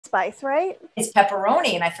spice, right? It's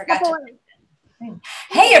pepperoni, and I forgot to. Pepperoni.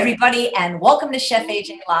 Hey, everybody, and welcome to Chef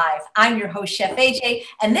AJ Live. I'm your host, Chef AJ,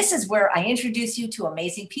 and this is where I introduce you to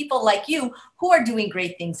amazing people like you who are doing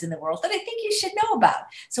great things in the world that I think you should know about.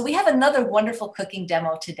 So we have another wonderful cooking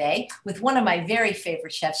demo today with one of my very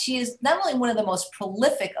favorite chefs. She is not only one of the most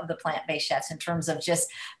prolific of the plant-based chefs in terms of just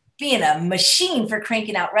being a machine for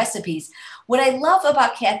cranking out recipes. What I love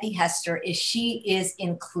about Kathy Hester is she is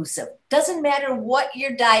inclusive. Doesn't matter what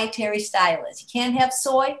your dietary style is. You can't have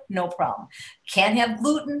soy, no problem. Can't have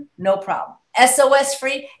gluten, no problem. SOS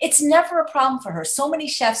free, it's never a problem for her. So many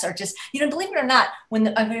chefs are just, believe it or not,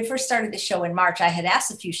 when I first started the show in March, I had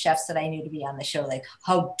asked a few chefs that I knew to be on the show, like,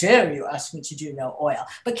 how dare you ask me to do no oil?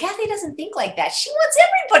 But Kathy doesn't think like that. She wants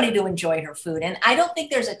everybody to enjoy her food. And I don't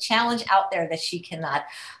think there's a challenge out there that she cannot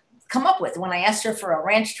come up with. When I asked her for a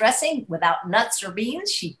ranch dressing without nuts or beans,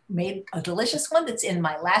 she made a delicious one that's in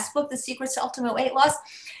my last book, The Secrets to Ultimate Weight Loss.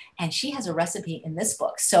 And she has a recipe in this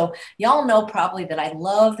book. So y'all know probably that I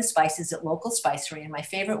love the spices at Local Spicery. And my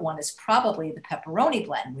favorite one is probably the pepperoni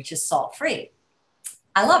blend, which is salt-free.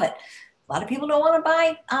 I love it. A lot of people don't want to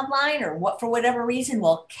buy online or what for whatever reason.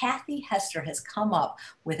 Well, Kathy Hester has come up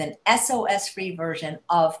with an SOS-free version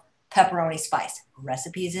of pepperoni spice.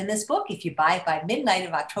 Recipes in this book. If you buy it by midnight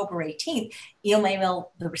of October 18th,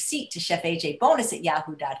 email the receipt to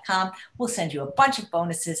chefajbonus@yahoo.com. We'll send you a bunch of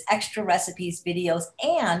bonuses, extra recipes, videos,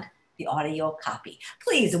 and the audio copy.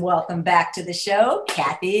 Please welcome back to the show,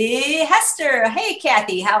 Kathy Hester. Hey,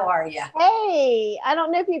 Kathy, how are you? Hey, I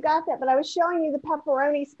don't know if you got that, but I was showing you the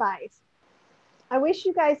pepperoni spice. I wish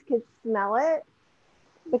you guys could smell it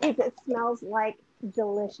because it smells like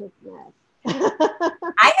deliciousness.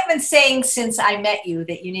 I have been saying since I met you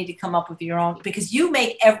that you need to come up with your own, because you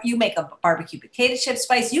make a barbecue potato chip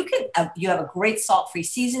spice. You have a great salt-free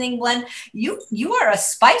seasoning blend. You are a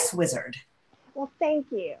spice wizard. Well, thank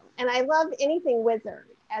you. And I love anything wizard,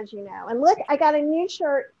 as you know. And look, I got a new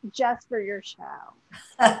shirt just for your show.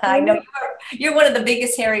 I know you're one of the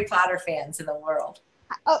biggest Harry Potter fans in the world.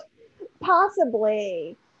 Oh,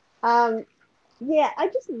 possibly. Yeah, I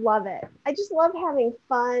just love it. I just love having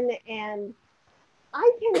fun, and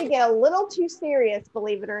I tend to get a little too serious,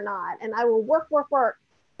 believe it or not, and I will work,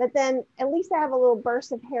 but then at least I have a little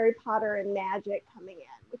burst of Harry Potter and magic coming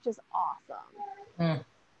in, which is awesome.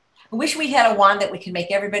 I wish we had a wand that we could make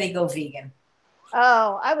everybody go vegan.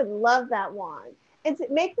 Oh, I would love that wand. And to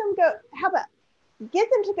make them go, how about get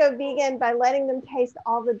them to go vegan by letting them taste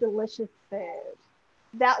all the delicious food?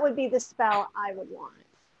 That would be the spell I would want.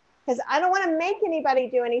 Because I don't want to make anybody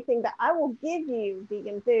do anything, but I will give you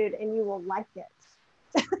vegan food and you will like it.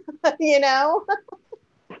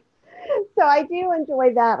 So I do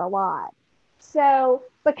enjoy that a lot. So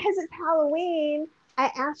because it's Halloween,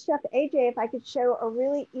 I asked Chef AJ if I could show a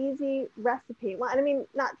really easy recipe. Well, I mean,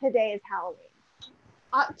 not today is Halloween.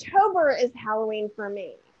 October is Halloween for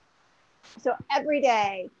me. So every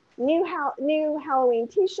day, new Halloween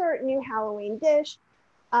t-shirt, new Halloween dish.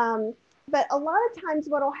 But a lot of times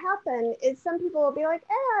what will happen is some people will be like,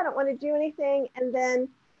 I don't want to do anything. And then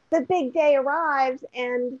the big day arrives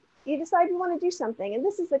and you decide you want to do something. And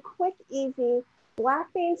this is a quick, easy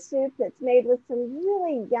black bean soup that's made with some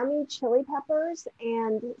really yummy chili peppers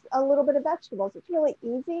and a little bit of vegetables. It's really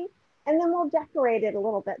easy. And then we'll decorate it a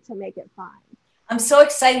little bit to make it fun. I'm so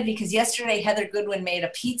excited because yesterday Heather Goodwin made a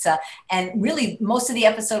pizza and really most of the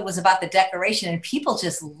episode was about the decoration and people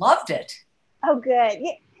just loved it. Oh, good.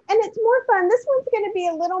 Yeah. And it's more fun. This one's going to be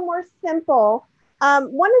a little more simple. One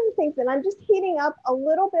of the things that I'm just heating up a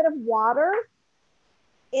little bit of water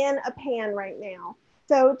in a pan right now.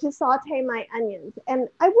 So to saute my onions. And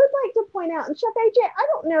I would like to point out, and Chef AJ, I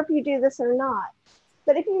don't know if you do this or not,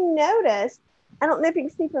 but if you notice, I don't know if you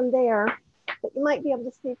can see from there, but you might be able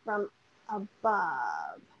to see from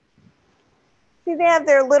above. See, they have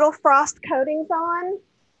their little frost coatings on.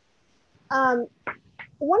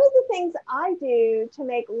 One of the things I do to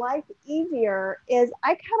make life easier is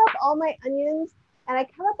I cut up all my onions and I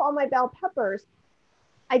cut up all my bell peppers.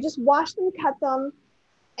 I just wash them, cut them,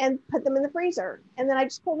 and put them in the freezer. And then I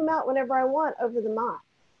just pull them out whenever I want over the month.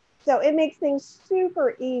 So it makes things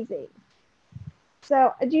super easy.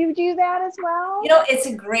 So do you do that as well? It's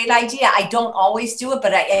a great idea. I don't always do it,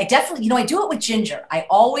 but I definitely, I do it with ginger. I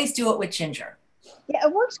always do it with ginger. Yeah,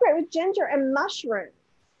 it works great with ginger and mushrooms.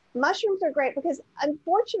 Mushrooms are great because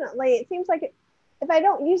unfortunately, it seems like if I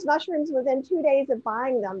don't use mushrooms within 2 days of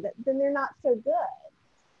buying them, then they're not so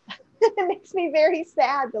good. It makes me very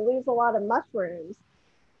sad to lose a lot of mushrooms.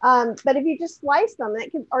 But if you just slice them,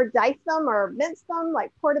 or dice them or mince them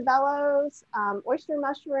like portobellos, oyster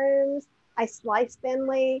mushrooms, I slice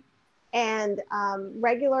thinly, and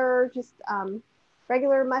regular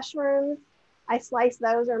regular mushrooms. I slice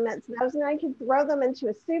those or mince those, and I can throw them into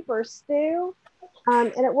a soup or stew,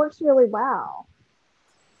 and it works really well.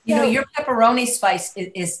 You know, your pepperoni spice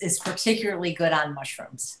is particularly good on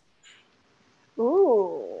mushrooms.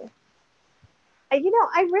 Ooh. You know,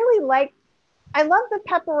 I love the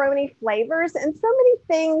pepperoni flavors, and so many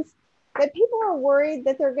things that people are worried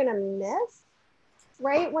that they're going to miss,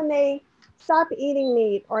 right? When they stop eating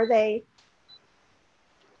meat or they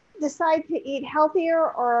decide to eat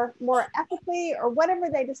healthier or more ethically or whatever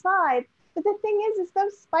they decide. But the thing is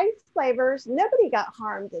those spice flavors, nobody got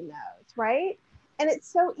harmed in those, right? And it's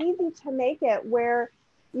so easy to make it where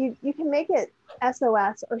you can make it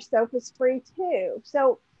SOS or SOFAS free too.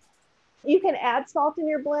 So you can add salt in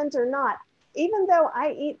your blends or not. Even though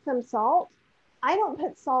I eat some salt, I don't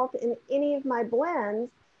put salt in any of my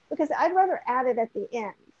blends because I'd rather add it at the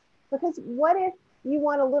end. Because what if you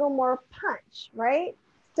want a little more punch, right?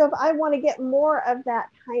 So if I want to get more of that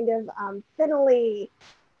kind of thinly,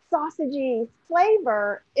 sausagey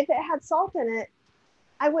flavor, if it had salt in it,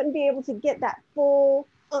 I wouldn't be able to get that full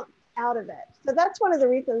out of it. So that's one of the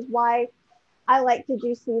reasons why I like to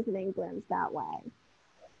do seasoning blends that way.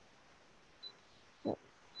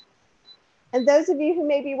 And those of you who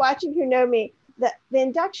may be watching who know me, the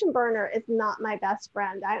induction burner is not my best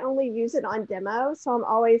friend. I only use it on demo, so I'm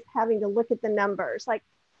always having to look at the numbers. Like,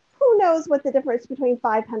 who knows what the difference between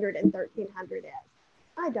 500 and 1300 is?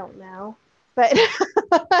 I don't know, but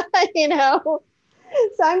you know,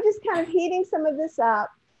 so I'm just kind of heating some of this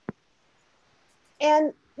up.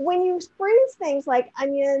 And when you freeze things like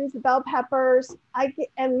onions, bell peppers,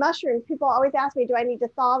 and mushrooms, people always ask me, do I need to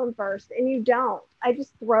thaw them first? And you don't. I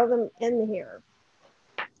just throw them in here.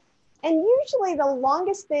 And usually the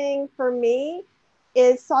longest thing for me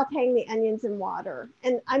is sauteing the onions in water.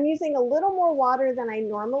 And I'm using a little more water than I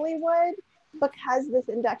normally would because this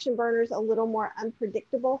induction burner is a little more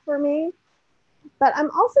unpredictable for me. But I'm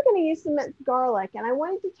also going to use some minced garlic. And I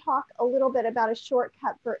wanted to talk a little bit about a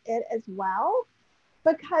shortcut for it as well,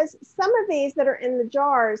 because some of these that are in the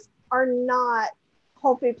jars are not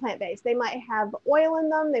whole food plant-based. They might have oil in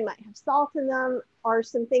them, they might have salt in them, or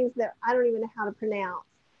some things that I don't even know how to pronounce.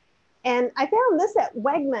 And I found this at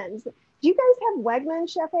Wegmans. Do you guys have Wegmans,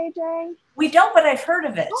 Chef AJ? We don't, but I've heard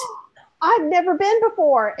of it. I've never been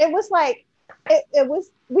before. It was like,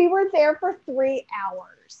 we were there for 3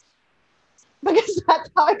 hours because that's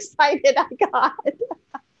how excited I got.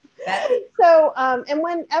 So, and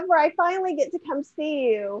whenever I finally get to come see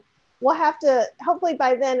you, we'll have to, hopefully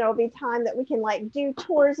by then it'll be time that we can like do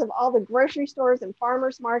tours of all the grocery stores and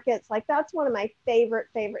farmers markets. Like that's one of my favorite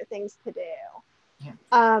things to do.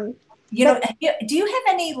 Yeah. You know, do you have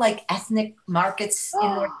any like ethnic markets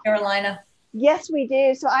in North Carolina? Yes, we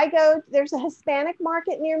do. So there's a Hispanic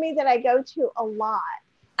market near me that I go to a lot.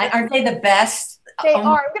 Aren't they the best? They are.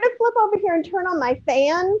 I'm going to flip over here and turn on my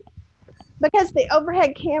fan because the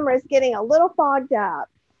overhead camera is getting a little fogged up.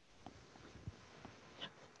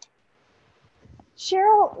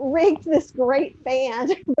 Cheryl rigged this great fan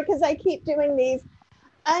because I keep doing these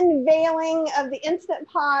unveiling of the Instant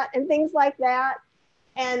Pot and things like that,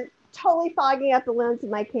 and totally fogging up the lens of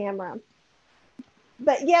my camera.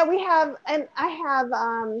 But yeah, I have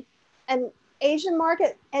an Asian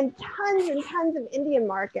market and tons of Indian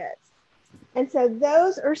markets. And so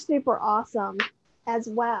those are super awesome as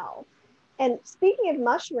well. And speaking of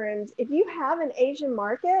mushrooms, if you have an Asian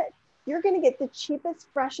market, you're going to get the cheapest,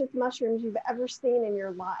 freshest mushrooms you've ever seen in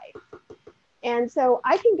your life. And so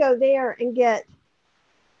I can go there and get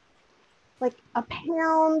like a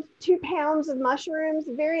pound, 2 pounds of mushrooms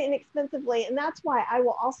very inexpensively. And that's why I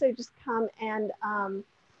will also just come and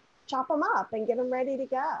chop them up and get them ready to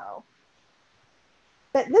go.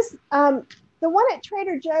 But this, the one at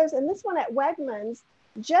Trader Joe's and this one at Wegmans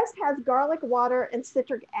just has garlic water and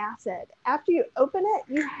citric acid. After you open it,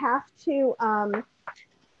 you have to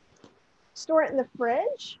store it in the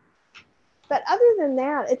fridge. But other than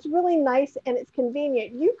that, it's really nice and it's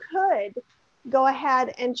convenient. You could go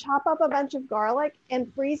ahead and chop up a bunch of garlic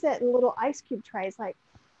and freeze it in little ice cube trays,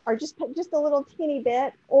 or just put just a little teeny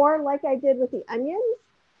bit, or like I did with the onions,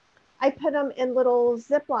 I put them in little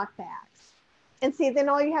Ziploc bags. And see, then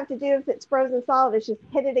all you have to do if it's frozen solid is just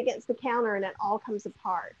hit it against the counter and it all comes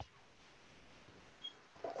apart.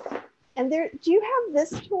 And do you have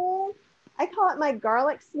this tool? I call it my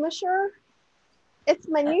garlic smusher. It's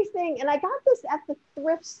my new thing. And I got this at the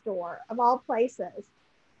thrift store of all places.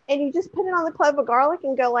 And you just put it on the clove of garlic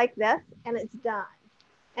and go like this, and it's done.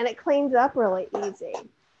 And it cleans up really easy.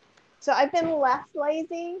 So I've been less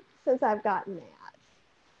lazy since I've gotten that.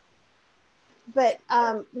 But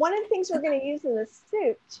one of the things we're going to use in the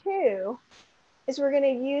soup too is we're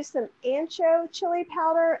going to use some ancho chili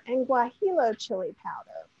powder and guajillo chili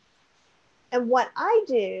powder. And what I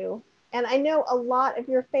do, and I know a lot of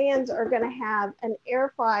your fans are going to have an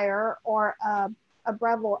air fryer or a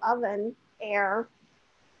Breville oven air,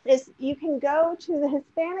 is you can go to the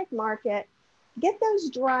Hispanic market, get those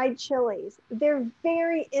dried chilies. They're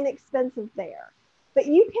very inexpensive there, but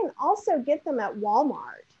you can also get them at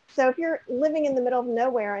Walmart. So if you're living in the middle of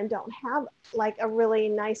nowhere and don't have like a really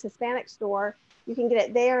nice Hispanic store, you can get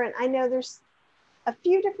it there. And I know there's a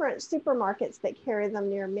few different supermarkets that carry them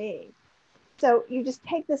near me. So you just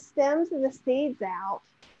take the stems and the seeds out,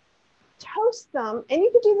 toast them, and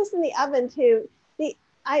you could do this in the oven too.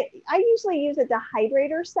 I usually use a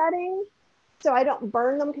dehydrator setting so I don't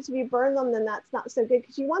burn them, because if you burn them, then that's not so good,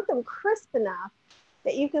 because you want them crisp enough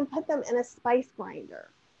that you can put them in a spice grinder.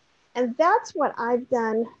 And that's what I've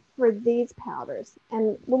done for these powders.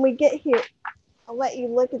 And when we get here, I'll let you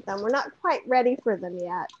look at them. We're not quite ready for them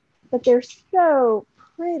yet, but they're so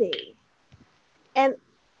pretty. And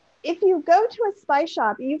if you go to a spice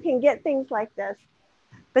shop, you can get things like this.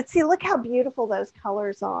 But see, look how beautiful those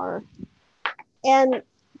colors are. And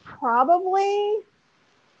probably,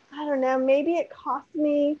 I don't know, maybe it cost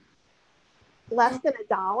me less than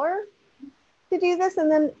 $1 to do this. And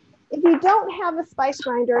then if you don't have a spice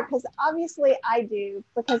grinder, because obviously I do,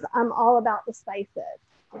 because I'm all about the spices.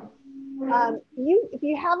 If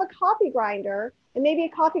you have a coffee grinder, and maybe a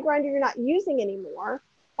coffee grinder you're not using anymore,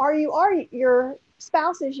 or your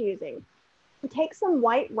spouse is using, take some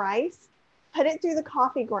white rice, put it through the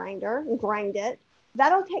coffee grinder and grind it.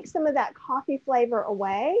 That'll take some of that coffee flavor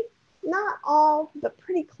away. Not all, but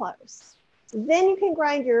pretty close. Then you can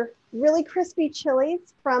grind your really crispy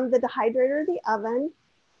chilies from the dehydrator of the oven.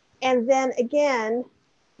 And then again,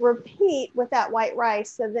 repeat with that white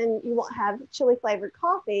rice. So then you won't have chili flavored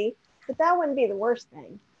coffee, but that wouldn't be the worst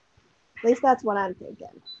thing. At least that's what I'm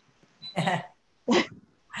thinking.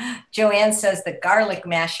 Joanne says the garlic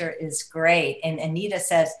masher is great. And Anita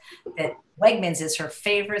says that Wegmans is her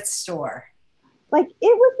favorite store. Like, it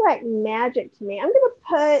was like magic to me. I'm going to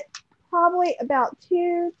put probably about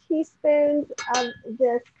 2 teaspoons of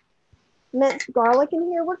this minced garlic in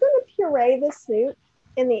here. We're going to puree the soup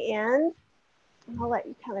in the end. And I'll let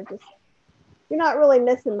you kind of just, you're not really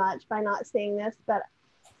missing much by not seeing this, but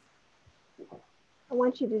I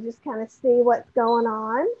want you to just kind of see what's going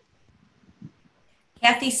on.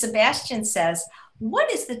 Kathy Sebastian says,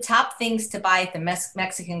 what is the top things to buy at the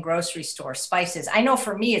Mexican grocery store? Spices. I know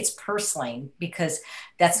for me, it's purslane, because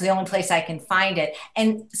that's the only place I can find it.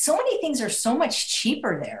 And so many things are so much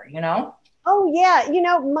cheaper there, you know? Oh yeah. You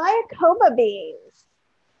know, Mayacoba beans.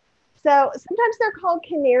 So sometimes they're called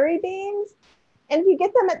canary beans. And if you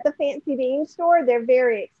get them at the fancy bean store, they're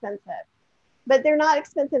very expensive, but they're not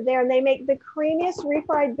expensive there. And they make the creamiest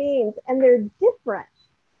refried beans, and they're different.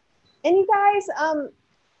 And you guys,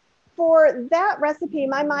 for that recipe,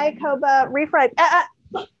 my Mayacoba refried,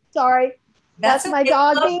 sorry, that's my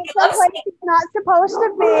dog being someplace he's not supposed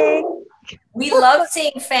to be. We love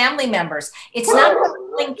seeing family members. It's not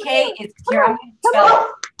calling Kay. It's here. I'm going to spell it.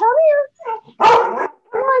 Come here.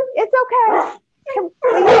 Come on. It's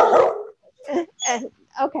okay.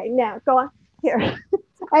 Okay, now go on. Here.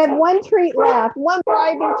 I have one treat left, one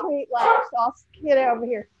bribing treat left. So I'll get it over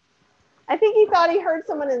here. I think he thought he heard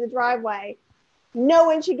someone in the driveway. No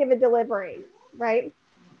one should give a delivery, right?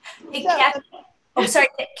 Hey, Kathy, sorry,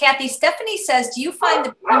 Kathy. Stephanie says, do you find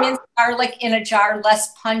the minced garlic in a jar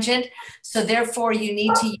less pungent, so therefore you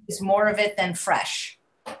need to use more of it than fresh?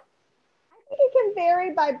 I think it can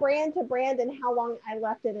vary by brand to brand and how long I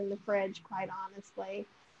left it in the fridge, quite honestly.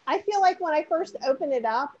 I feel like when I first open it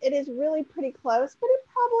up, it is really pretty close, but it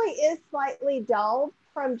probably is slightly dulled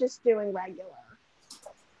from just doing regular.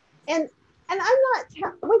 And I'm not,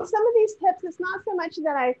 with some of these tips, it's not so much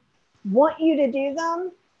that I want you to do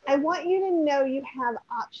them. I want you to know you have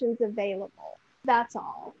options available. That's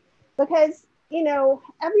all. Because, you know,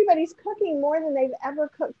 everybody's cooking more than they've ever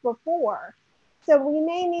cooked before. So we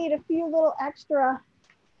may need a few little extra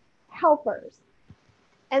helpers.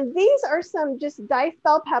 And these are some just diced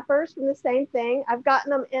bell peppers from the same thing. I've gotten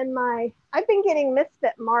them in I've been getting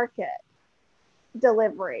Misfit Market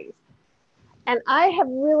deliveries. And I have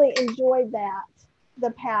really enjoyed that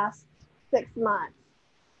the past 6 months.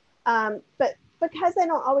 But because I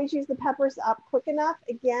don't always use the peppers up quick enough,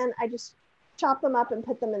 again, I just chop them up and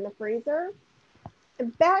put them in the freezer.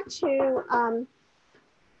 And back to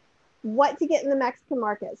what to get in the Mexican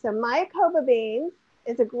market. So Mayacoba beans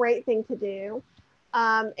is a great thing to do.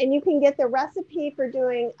 And you can get the recipe for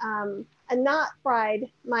doing a not fried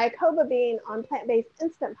Mayacoba bean on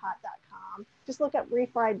plantbasedinstantpot.com. Just look up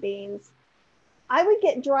refried beans. I would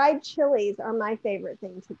get dried chilies are my favorite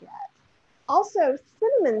thing to get. Also,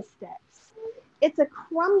 cinnamon sticks. It's a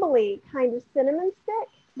crumbly kind of cinnamon stick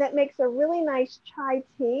that makes a really nice chai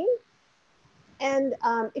tea. And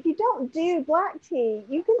if you don't do black tea,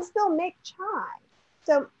 you can still make chai.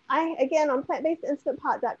 So again, on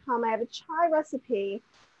plantbasedinstantpot.com, I have a chai recipe,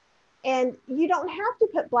 and you don't have to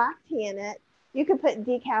put black tea in it. You could put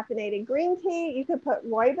decaffeinated green tea. You could put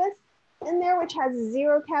rooibos in there, which has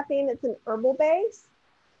 0 caffeine. It's an herbal base.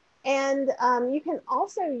 And you can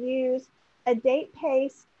also use a date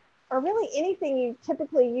paste or really anything you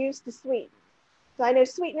typically use to sweeten. So I know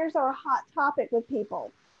sweeteners are a hot topic with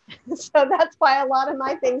people. So that's why a lot of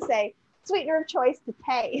my things say sweetener of choice to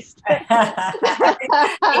taste.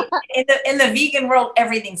 in the vegan world,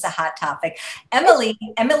 everything's a hot topic.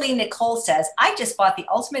 Emily Nicole says, I just bought the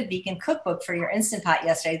Ultimate Vegan Cookbook for your Instant Pot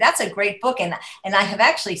yesterday. That's a great book. And I have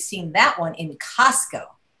actually seen that one in Costco.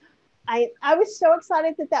 I was so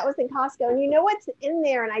excited that was in Costco. And you know what's in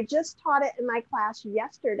there? And I just taught it in my class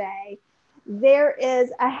yesterday. There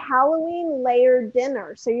is a Halloween layered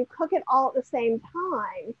dinner. So you cook it all at the same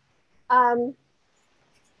time. I'm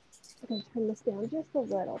going to turn this down just a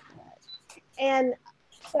little bit. And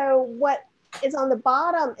so what is on the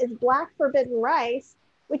bottom is black forbidden rice,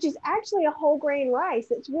 which is actually a whole grain rice.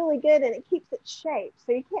 It's really good and it keeps its shape.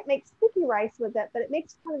 So you can't make sticky rice with it, but it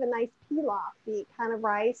makes kind of a nice pilaf kind of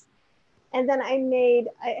rice. And then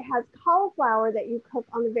it has cauliflower that you cook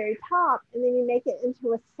on the very top, and then you make it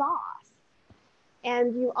into a sauce.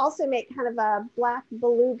 And you also make kind of a black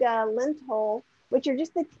beluga lentil, which are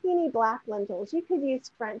just the teeny black lentils. You could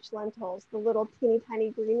use French lentils, the little teeny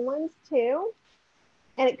tiny green ones too.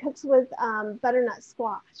 And it cooks with butternut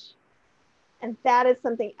squash. And that is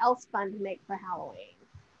something else fun to make for Halloween.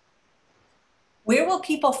 Where will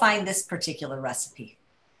people find this particular recipe?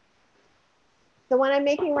 The one I'm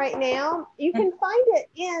making right now, you can find it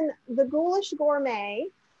in the Ghoulish Gourmet,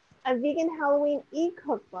 a vegan Halloween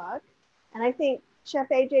e-cookbook. And I think, Chef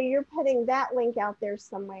AJ, you're putting that link out there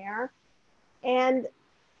somewhere. And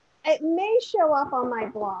it may show up on my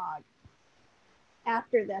blog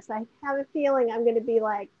after this. I have a feeling I'm going to be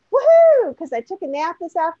like, woohoo, because I took a nap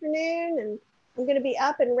this afternoon and I'm going to be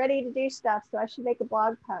up and ready to do stuff. So I should make a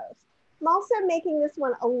blog post. I'm also making this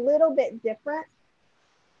one a little bit different.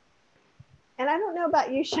 And I don't know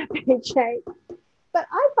about you, Chef AJ, but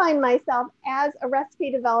I find myself as a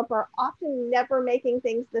recipe developer often never making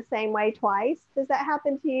things the same way twice. Does that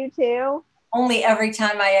happen to you too? Only every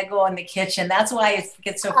time I go in the kitchen. That's why I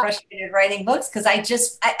get so frustrated writing books, because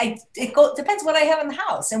it depends what I have in the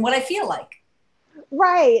house and what I feel like.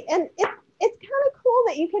 Right. And it's kind of cool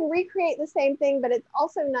that you can recreate the same thing, but it's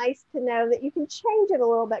also nice to know that you can change it a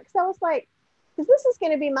little bit. Because I was like, because this is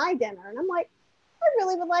going to be my dinner. And I'm like, I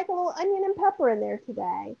really would like a little onion and pepper in there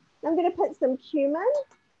today. I'm going to put some cumin.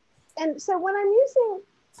 And so when I'm using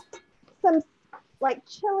some like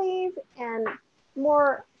chilies and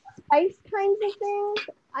more spice kinds of things,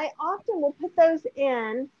 I often will put those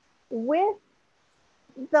in with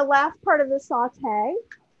the last part of the saute.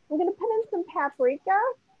 I'm going to put in some paprika.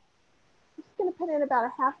 I'm just going to put in about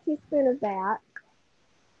a half teaspoon of that.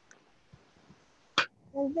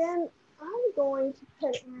 And then I'm going to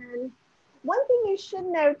put in, one thing you should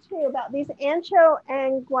know too about these ancho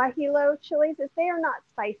and guajillo chilies is they are not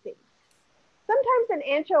spicy. Sometimes an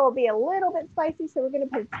ancho will be a little bit spicy, so we're going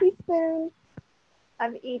to put a teaspoon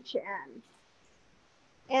of each in.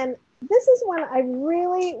 And this is when I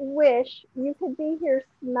really wish you could be here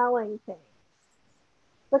smelling things.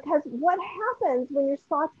 Because what happens when you're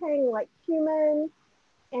sauteing like cumin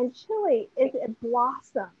and chili is it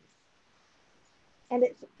blossoms. And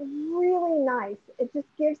it's really nice. It just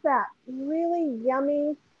gives that really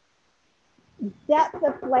yummy depth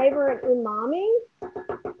of flavor and umami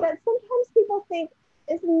that sometimes people think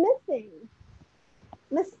is missing,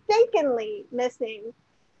 mistakenly missing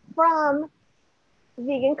from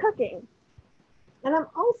vegan cooking. And I'm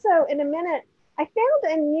also, in a minute, I found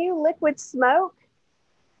a new liquid smoke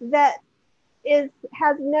that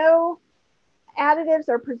has no additives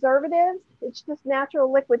or preservatives. It's just natural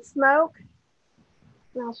liquid smoke.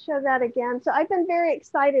 And I'll show that again. So I've been very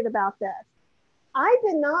excited about this. I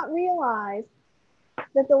did not realize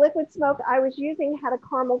that the liquid smoke I was using had a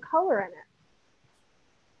caramel color in it.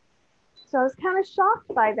 So I was kind of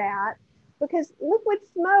shocked by that, because liquid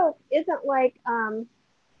smoke isn't like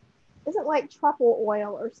truffle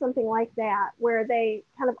oil or something like that, where they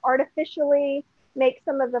kind of artificially make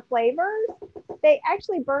some of the flavors. They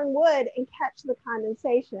actually burn wood and catch the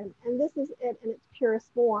condensation. And this is it in its purest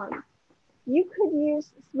form. You could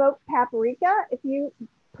use smoked paprika if you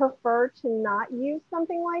prefer to not use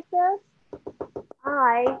something like this.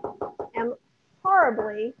 I am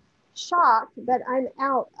horribly shocked that I'm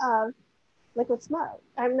out of liquid smoke.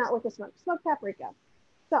 I'm not liquid smoke, smoked paprika.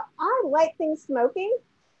 So I like things smoking.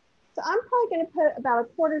 So I'm probably going to put about a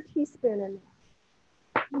quarter teaspoon in there.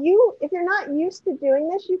 If you're not used to doing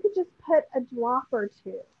this, you could just put a drop or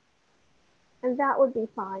two, and that would be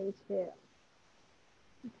fine too.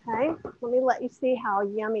 Okay, let me let you see how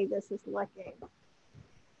yummy this is looking.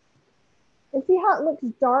 And see how it looks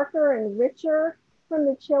darker and richer from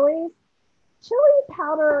the chilies? Chili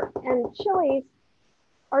powder and chilies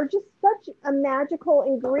are just such a magical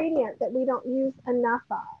ingredient that we don't use enough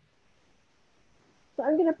of. So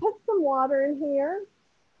I'm going to put some water in here.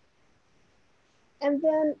 And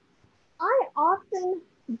then I often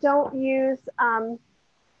don't use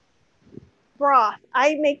broth.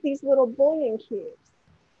 I make these little bouillon cubes.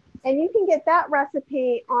 And you can get that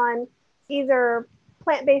recipe on either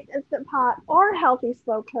plant-based Instant Pot or healthy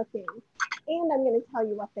slow cooking. And I'm going to tell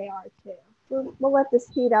you what they are too. We'll let this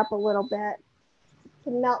heat up a little bit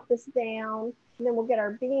to melt this down, and then we'll get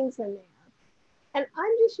our beans in there. And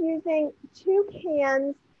I'm just using 2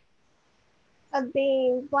 cans of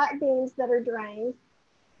beans, black beans that are drained,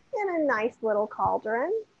 in a nice little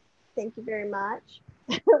cauldron. Thank you very much.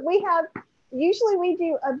 Usually we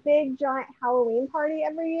do a big giant Halloween party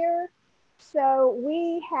every year. So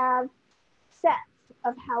we have sets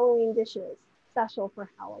of Halloween dishes special for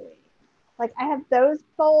Halloween. Like I have those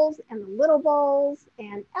bowls and the little bowls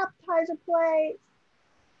and appetizer plates.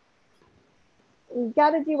 You got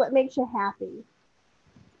to do what makes you happy.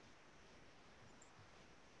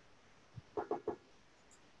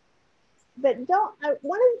 But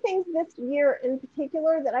one of the things this year in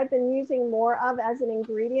particular that I've been using more of as an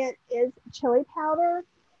ingredient is chili powder.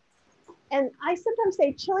 And I sometimes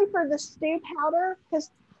say chili for the stew powder, because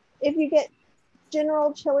if you get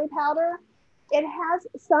general chili powder, it has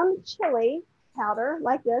some chili powder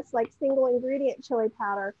like this, like single ingredient chili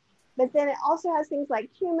powder. But then it also has things like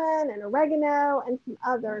cumin and oregano and some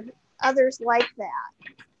others like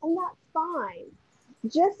that. And that's fine.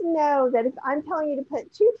 Just know that if I'm telling you to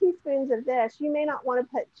put 2 teaspoons of this, you may not want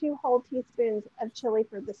to put 2 whole teaspoons of chili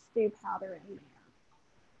for the stew powder in there.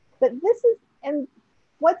 But and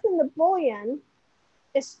what's in the bouillon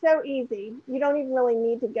is so easy. You don't even really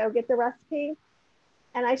need to go get the recipe.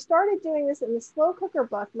 And I started doing this in the slow cooker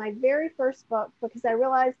book, my very first book, because I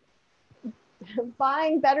realized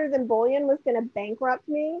buying better than bouillon was going to bankrupt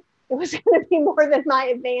me. It was going to be more than my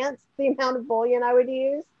advance, the amount of bouillon I would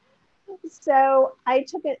use. So I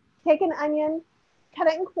take an onion, cut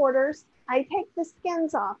it in quarters. I take the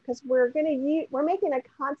skins off because we're making a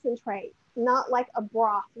concentrate, not like a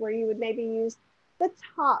broth where you would maybe use the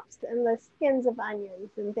tops and the skins of onions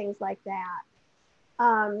and things like that.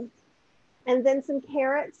 And then some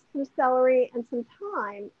carrots, some celery, and some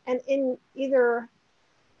thyme. And you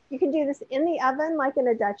can do this in the oven, like in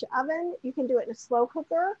a Dutch oven. You can do it in a slow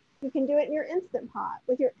cooker. You can do it in your Instant Pot.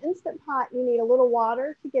 With your Instant Pot, you need a little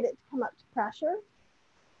water to get it to come up to pressure.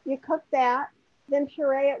 You cook that, then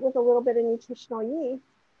puree it with a little bit of nutritional yeast,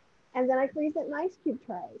 and then I freeze it in ice cube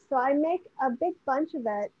trays. So I make a big bunch of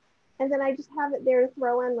it, and then I just have it there to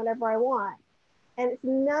throw in whenever I want. And it's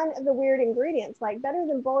none of the weird ingredients. Like Better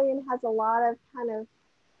Than Bouillon has a lot of kind of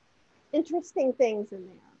interesting things in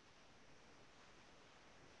there.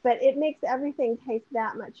 But it makes everything taste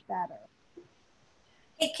that much better.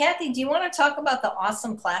 Hey, Kathy, do you want to talk about the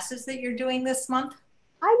awesome classes that you're doing this month?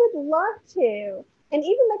 I would love to. And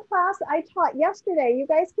even the class I taught yesterday, you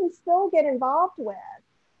guys can still get involved with.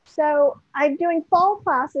 So I'm doing fall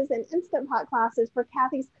classes and Instant Pot classes for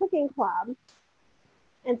Kathy's Cooking Club.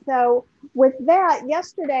 And so with that,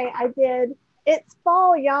 yesterday I did It's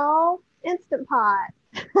Fall, Y'all, Instant Pot.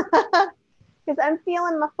 Because I'm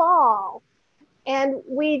feeling my fall. And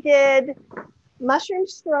we did mushroom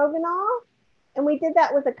stroganoff. And we did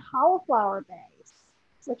that with a cauliflower base,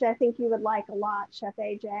 which I think you would like a lot, Chef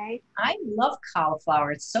AJ. I love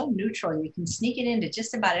cauliflower. It's so neutral. You can sneak it into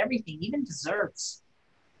just about everything, even desserts.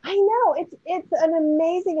 I know. It's an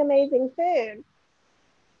amazing, amazing food.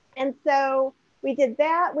 And so we did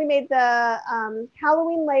that. We made the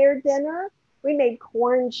Halloween layered dinner. We made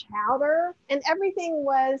corn chowder. And everything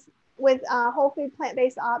was with whole food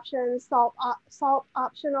plant-based options, salt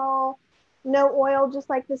optional, no oil, just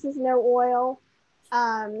like this is no oil.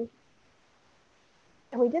 And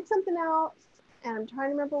we did something else, and I'm trying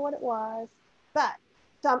to remember what it was. But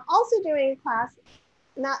so I'm also doing a class,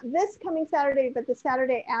 not this coming Saturday, but the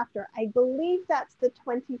Saturday after. I believe that's the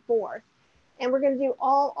 24th. And we're going to do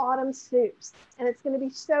all autumn soups, and it's going to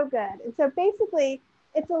be so good. And so basically,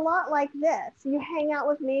 it's a lot like this. You hang out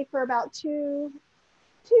with me for about two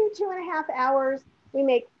and a half hours. We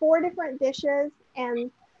make 4 different dishes, and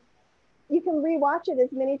you can rewatch it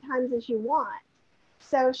as many times as you want.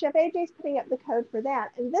 So Chef AJ's putting up the code for that.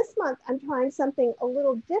 And this month I'm trying something a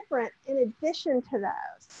little different in addition to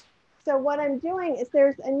those. So what I'm doing is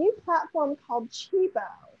there's a new platform called Chibo,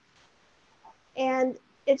 and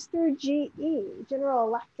it's through GE, General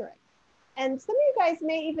Electric. And some of you guys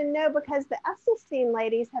may even know because the Esselstyn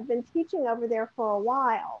ladies have been teaching over there for a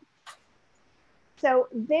while. So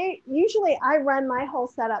usually I run my whole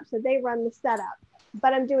setup, so they run the setup.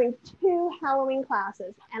 But I'm doing 2 Halloween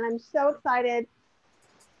classes, and I'm so excited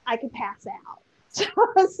I could pass out. So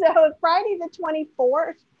Friday the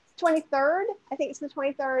 23rd, I think it's the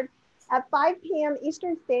 23rd, at 5 p.m.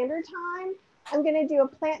 Eastern Standard Time, I'm going to do a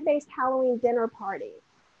plant-based Halloween dinner party.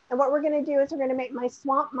 And what we're going to do is we're going to make my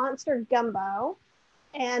Swamp Monster gumbo.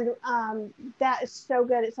 And that is so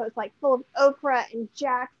good. So it's like full of okra and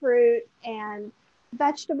jackfruit and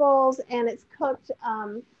vegetables. And it's cooked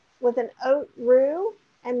with an oat roux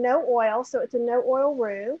and no oil. So it's a no oil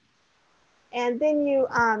roux. And then you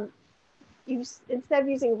instead of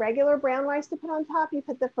using regular brown rice to put on top, you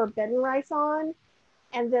put the forbidden rice on.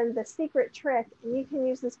 And then the secret trick, and you can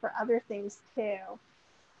use this for other things too,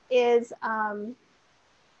 is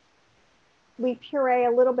we puree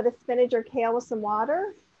a little bit of spinach or kale with some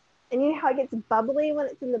water. And you know how it gets bubbly when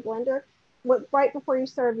it's in the blender? Right before you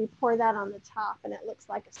serve, you pour that on the top and it looks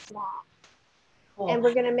like a swamp. Cool. And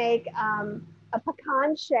we're gonna make a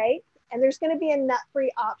pecan shake, and there's gonna be a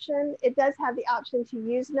nut-free option. It does have the option to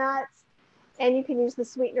use nuts, and you can use the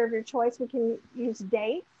sweetener of your choice. We can use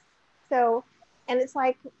dates. So, and it's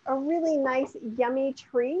like a really nice, yummy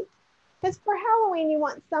treat. Because for Halloween, you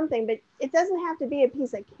want something, but it doesn't have to be a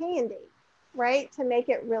piece of candy, right? To make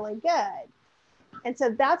it really good. And so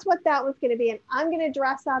that's what that one's going to be. And I'm going to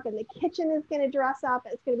dress up, and the kitchen is going to dress up.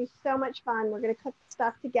 It's going to be so much fun. We're going to cook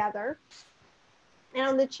stuff together. And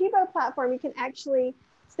on the Chibo platform, you can actually,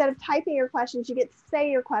 instead of typing your questions, you get to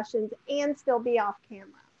say your questions and still be off camera.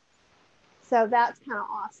 So that's kind of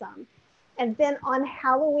awesome. And then on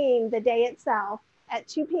Halloween, the day itself, at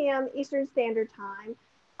 2 p.m. Eastern Standard Time,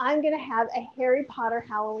 I'm going to have a Harry Potter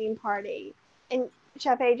Halloween party. And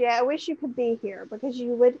Chef AJ, I wish you could be here because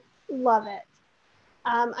you would love it.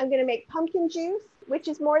 I'm going to make pumpkin juice, which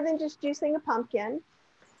is more than just juicing a pumpkin,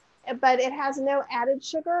 but it has no added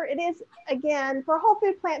sugar. It is, again, for whole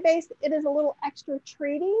food plant-based, it is a little extra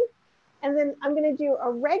treaty. And then I'm going to do a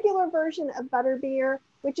regular version of butterbeer,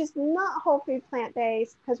 which is not whole food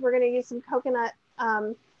plant-based, because we're going to use some coconut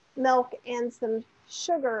milk and some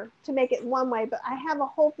sugar to make it one way. But I have a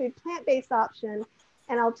whole food plant-based option,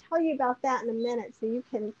 and I'll tell you about that in a minute so you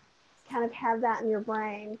can kind of have that in your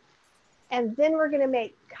brain. And then we're going to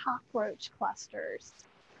make cockroach clusters.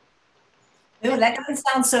 Ooh, that doesn't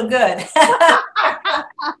sound so good. I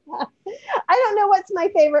don't know what's my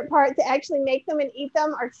favorite part, to actually make them and eat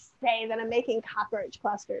them, or to say that I'm making cockroach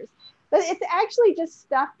clusters. But it's actually just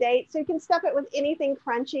stuffed dates. So you can stuff it with anything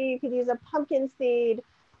crunchy. You could use a pumpkin seed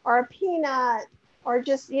or a peanut, or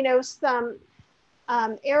just, you know, some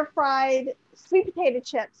air fried sweet potato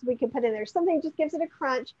chips we can put in there. Something just gives it a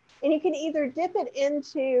crunch. And you can either dip it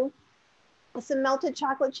into some melted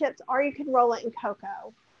chocolate chips, or you can roll it in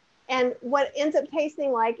cocoa. And what ends up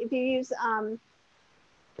tasting like, if you use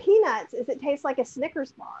peanuts, is it tastes like a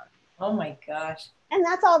Snickers bar. Oh my gosh. And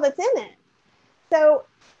that's all that's in it. So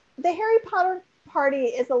the Harry Potter party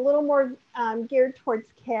is a little more geared towards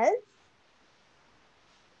kids,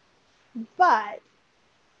 but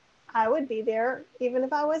I would be there even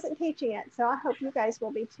if I wasn't teaching it. So I hope you guys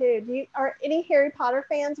will be too. Are any Harry Potter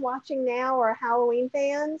fans watching now, or Halloween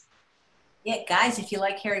fans? Yeah, guys, if you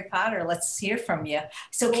like Harry Potter, let's hear from you.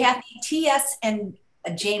 So Kathy, TS and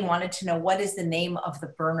Jane wanted to know, what is the name of the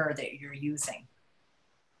burner that you're using?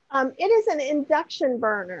 It is an induction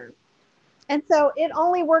burner. And so it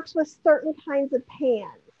only works with certain kinds of pans.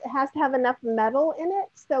 It has to have enough metal in it.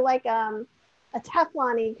 So like a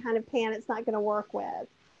Teflon-y kind of pan, it's not going to work with.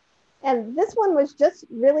 And this one was just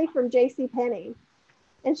really from JCPenney.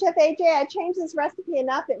 And Chef AJ, I changed this recipe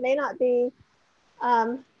enough. It may not be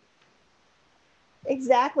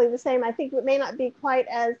exactly the same. I think it may not be quite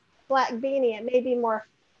as black beanie. It may be more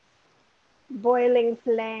boiling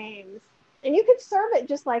flames. And you could serve it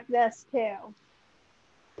just like this too.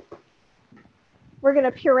 We're going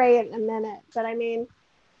to puree it in a minute, but I mean,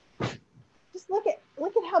 just look at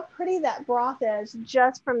how pretty that broth is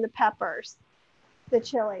just from the peppers, the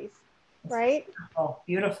chilies, right? Oh,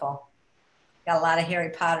 beautiful. Got a lot of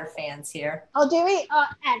Harry Potter fans here. Oh, do we? Oh,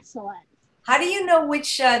 excellent. How do you know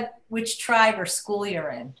which tribe or school you're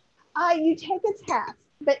in? You take a test,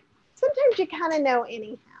 but sometimes you kind of know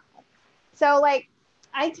anyhow. So like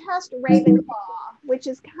I test Ravenclaw, which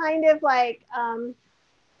is kind of like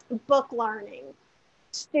book learning,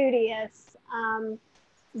 studious,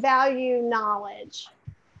 value knowledge.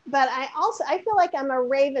 But I feel like I'm a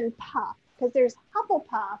raven puff because there's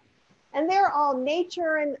Hufflepuff and they're all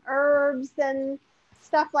nature and herbs and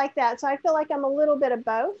stuff like that. So I feel like I'm a little bit of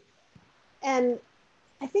both. And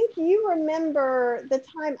I think you remember the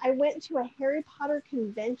time I went to a Harry Potter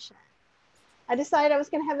convention. I decided I was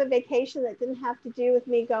going to have a vacation that didn't have to do with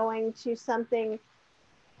me going to something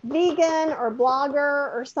vegan or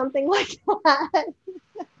blogger or something like that.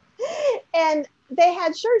 And they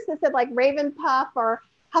had shirts that said like Raven Puff or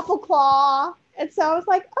Huffleclaw. And so I was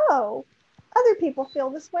like, oh, other people feel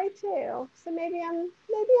this way too. So maybe I'm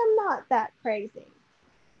not that crazy.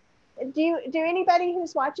 Do anybody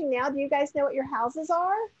who's watching now, do you guys know what your houses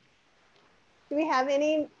are? Do we have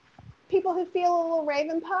any people who feel a little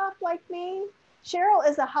Raven Puff like me? Cheryl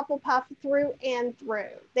is a Hufflepuff through and through.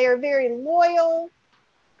 They are very loyal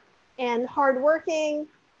and hardworking,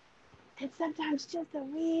 and sometimes just a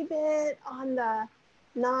wee bit on the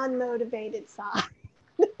non-motivated side.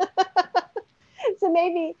 So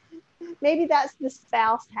maybe that's the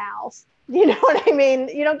spouse house. You know what I mean?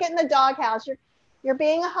 You don't get in the dog house. You're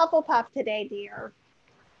being a Hufflepuff today, dear.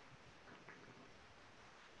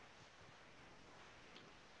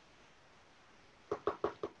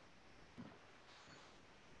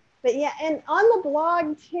 But yeah, and on the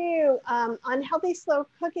blog too, on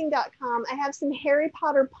healthyslowcooking.com, I have some Harry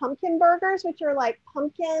Potter pumpkin burgers, which are like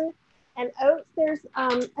pumpkin and oats. There's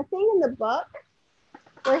a thing in the book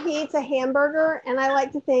where he eats a hamburger, and I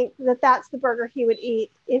like to think that that's the burger he would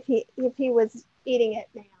eat if he was eating it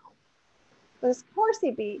now. But of course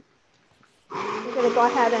he'd be. I'm going to go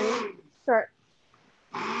ahead and start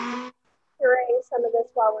pureeing some of this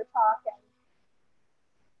while we're talking.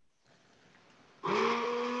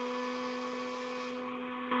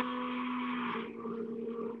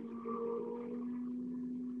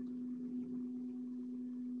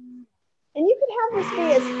 And you can have this be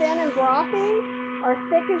as thin and brothy or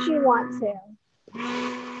thick as you want to.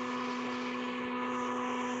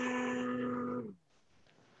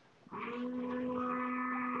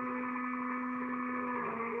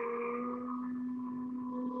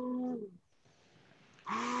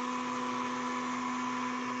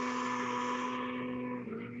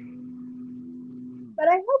 But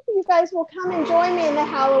I hope you guys will come and join me in the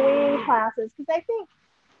Halloween classes, because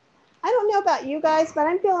I don't know about you guys, but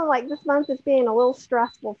I'm feeling like this month is being a little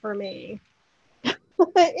stressful for me.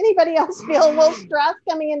 Anybody else feel a little stressed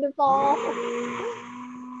coming into fall?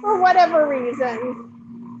 For whatever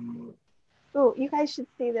reason. Oh, you guys should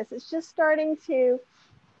see this. It's just starting to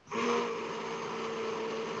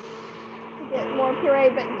get more puree,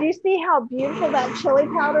 but do you see how beautiful that chili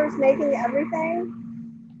powder is making everything?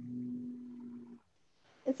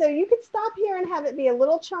 And so you could stop here and have it be a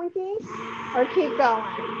little chunky or keep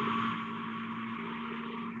going.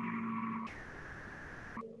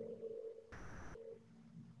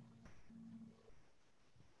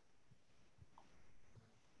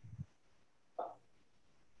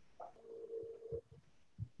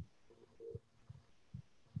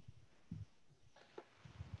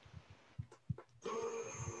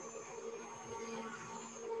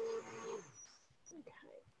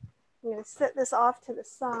 I'm going to sit this off to the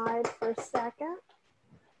side for a second.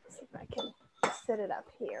 Let's see if I can sit it up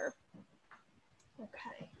here.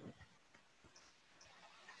 Okay.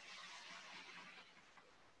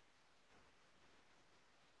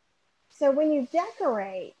 So when you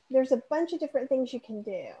decorate, there's a bunch of different things you can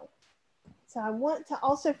do. So I want to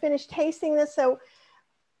also finish tasting this. So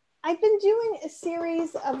I've been doing a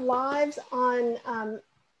series of lives on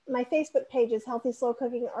my Facebook pages, Healthy Slow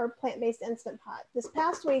Cooking or Plant-Based Instant Pot. This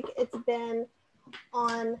past week, it's been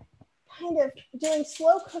on kind of doing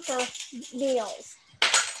slow cooker meals.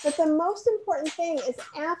 But the most important thing is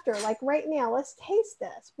after, like right now, let's taste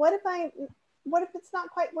this. What if it's not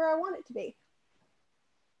quite where I want it to be?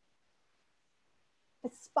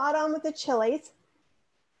 It's spot on with the chilies.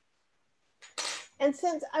 And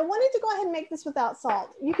since I wanted to go ahead and make this without salt,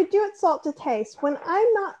 you could do it salt to taste. When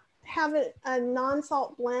I'm not having a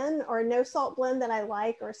non-salt blend or a no salt blend that I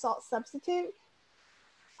like, or a salt substitute,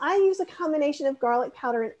 I use a combination of garlic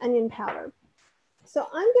powder and onion powder. So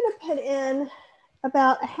I'm going to put in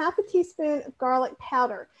about a half a teaspoon of garlic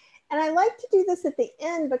powder. And I like to do this at the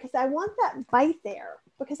end because I want that bite there.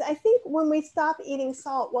 Because I think when we stop eating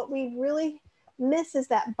salt, what we really miss is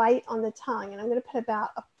that bite on the tongue. And I'm going to put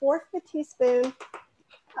about a fourth of a teaspoon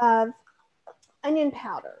of onion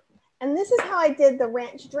powder. And this is how I did the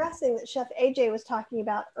ranch dressing that Chef AJ was talking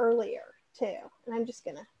about earlier too. And I'm just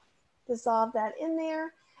going to dissolve that in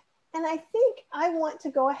there. And I think I want to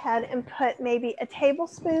go ahead and put maybe a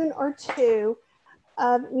tablespoon or two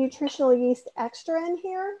of nutritional yeast extra in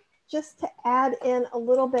here just to add in a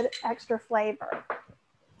little bit extra flavor.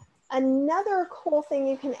 Another cool thing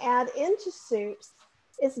you can add into soups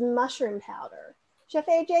is mushroom powder. Chef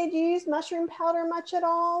AJ, do you use mushroom powder much at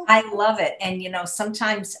all? I love it. And,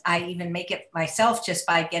 sometimes I even make it myself just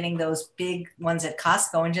by getting those big ones at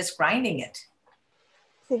Costco and just grinding it.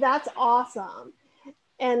 See, that's awesome.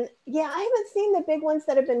 And yeah, I haven't seen the big ones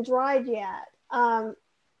that have been dried yet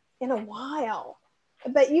in a while.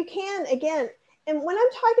 But you can, again, and when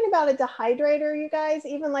I'm talking about a dehydrator, you guys,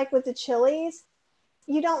 even like with the chilies,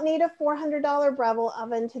 you don't need a $400 Breville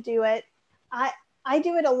oven to do it. I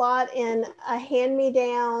do it a lot in a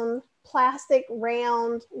hand-me-down plastic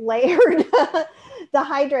round layered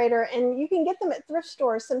dehydrator, and you can get them at thrift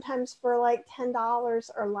stores sometimes for like $10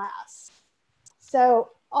 or less. So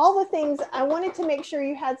all the things, I wanted to make sure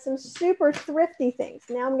you had some super thrifty things.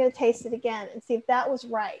 Now I'm going to taste it again and see if that was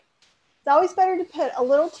right. It's always better to put a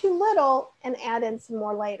little too little and add in some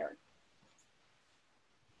more later.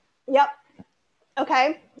 Yep.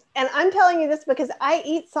 Okay. And I'm telling you this because I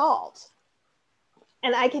eat salt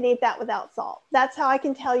and I can eat that without salt. That's how I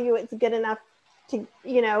can tell you it's good enough to,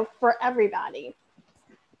 for everybody.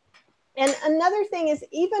 And another thing is,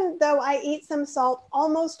 even though I eat some salt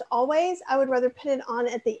almost always, I would rather put it on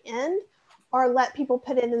at the end or let people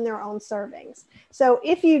put it in their own servings. So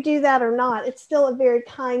if you do that or not, it's still a very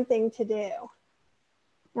kind thing to do.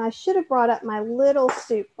 Now I should have brought up my little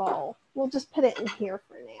soup bowl. We'll just put it in here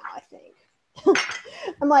for now, I think.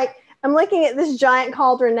 I'm looking at this giant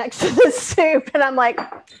cauldron next to the soup and I'm like,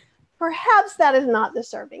 perhaps that is not the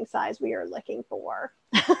serving size we are looking for.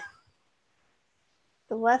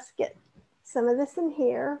 So let's get some of this in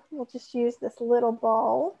here. We'll just use this little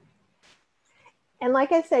bowl. And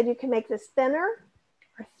like I said, you can make this thinner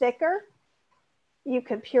or thicker. You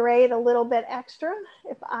could puree it a little bit extra.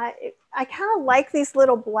 I kind of like these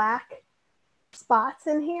little black spots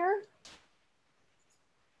in here.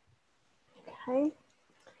 Okay.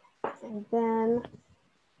 And then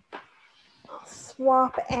I'll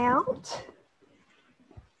swap out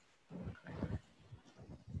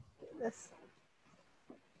this.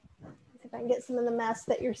 See if I can get some of the mess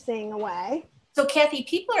that you're seeing away. So Kathy,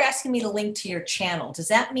 people are asking me to link to your channel. Does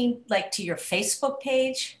that mean like to your Facebook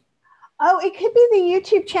page? Oh, it could be the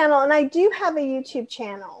YouTube channel. And I do have a YouTube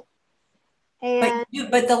channel. And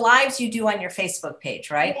but the lives you do on your Facebook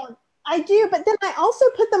page, right? Yeah, I do. But then I also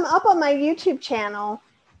put them up on my YouTube channel.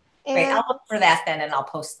 And great. I'll look for that then and I'll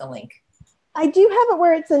post the link. I do have it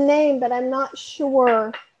where it's a name, but I'm not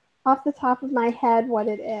sure off the top of my head what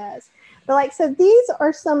it is. But so these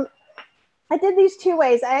are some, I did these two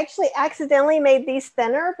ways. I actually accidentally made these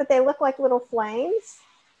thinner, but they look like little flames.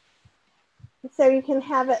 And so you can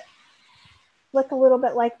have it look a little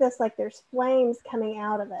bit like this, like there's flames coming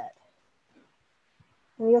out of it.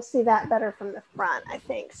 And you'll see that better from the front, I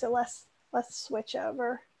think. So let's switch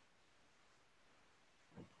over.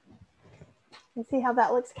 And see how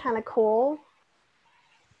that looks kind of cool.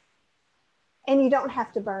 And you don't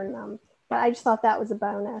have to burn them, but I just thought that was a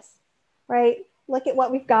bonus, right? Look at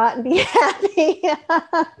what we've got and be happy.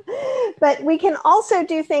 But we can also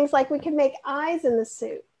do things like we can make eyes in the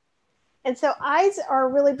soup. And so eyes are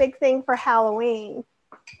a really big thing for Halloween.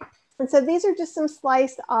 And so these are just some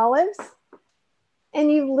sliced olives. And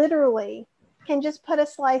you literally can just put a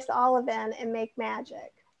sliced olive in and make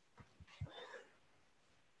magic.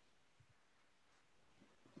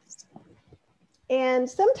 And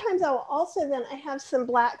sometimes I'll also I have some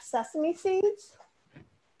black sesame seeds.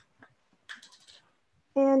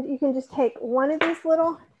 And you can just take one of these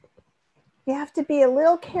little, you have to be a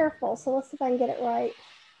little careful. So let's see if I can get it right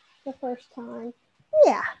the first time.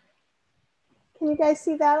 Yeah. Can you guys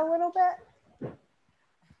see that a little bit?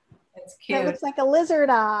 That's cute. That looks like a lizard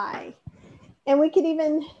eye. And we could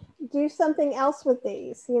even do something else with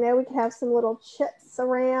these. We could have some little chips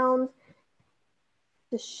around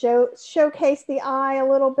to showcase the eye a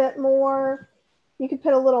little bit more. You could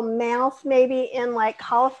put a little mouth maybe in like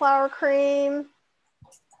cauliflower cream.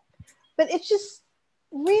 But it's just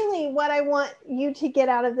really what I want you to get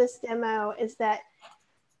out of this demo is that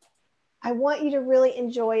I want you to really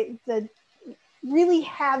enjoy really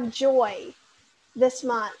have joy this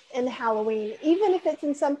month in Halloween, even if it's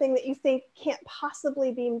in something that you think can't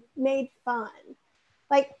possibly be made fun.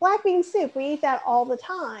 Like black bean soup, we eat that all the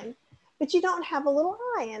time, but you don't have a little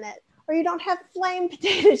eye in it, or you don't have flame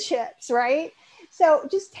potato chips, right? So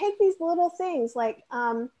just take these little things like,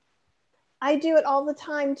 I do it all the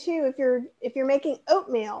time too. If you're making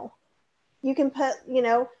oatmeal, you can put,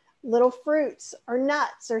 little fruits or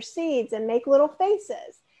nuts or seeds and make little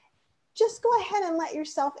faces. Just go ahead and let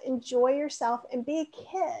yourself enjoy yourself and be a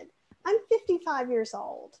kid I'm 55 years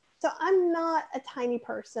old. So I'm not a tiny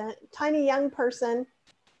young person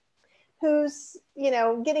who's,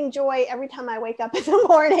 getting joy every time I wake up in the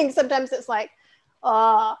morning. Sometimes it's like,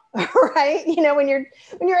 right? When you're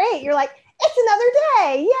 8, you're like, it's another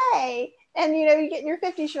day, yay. And, you get in your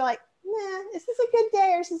 50s, you're like, nah, is this a good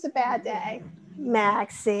day or is this a bad day?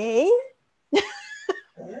 Maxie.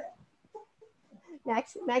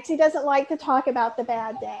 Maxie doesn't like to talk about the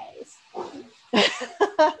bad days. But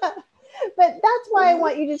that's why I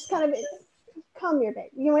want you to just kind of come here,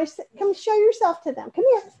 babe. You want to come show yourself to them. Come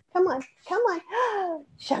here. Come on.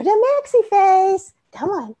 Show the Maxie face. Come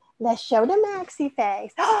on. Let's show the Maxie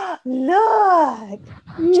face. Look.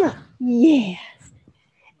 Yes.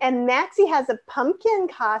 And Maxie has a pumpkin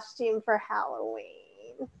costume for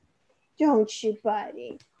Halloween. Don't you,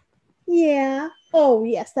 buddy? Yeah. Oh,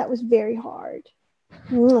 yes. That was very hard.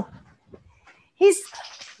 So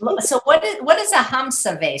what is a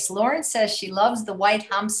hamsa vase? Lauren says she loves the white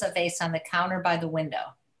hamsa vase on the counter by the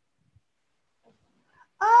window.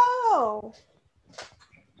 Oh.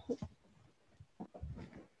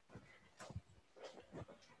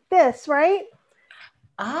 This, right?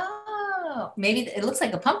 Oh, maybe it looks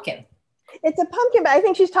like a pumpkin. It's a pumpkin, but I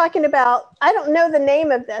think she's talking about, I don't know the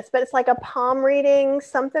name of this, but it's like a palm reading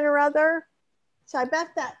something or other. So I bet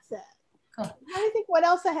that's it. Cool. I don't think what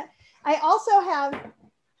else I have. I also have,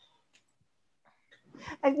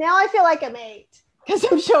 now I feel like I'm 8 because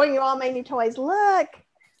I'm showing you all my new toys. Look.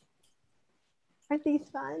 Aren't these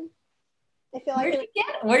fun? I feel like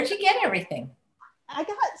where'd you get everything? I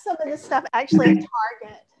got some of this stuff actually at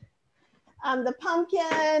Target. The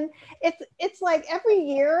pumpkin, it's like every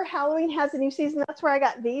year Halloween has a new season. That's where I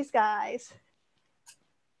got these guys.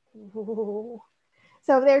 Ooh.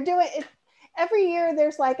 So they're doing it every year.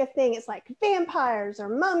 There's like a thing. It's like vampires or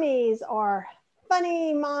mummies or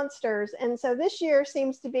funny monsters. And so this year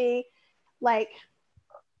seems to be like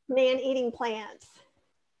man-eating plants.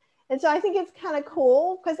 And so I think it's kind of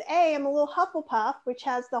cool because I'm a little Hufflepuff, which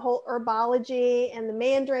has the whole herbology and the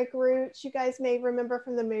mandrake roots you guys may remember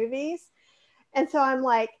from the movies. And so I'm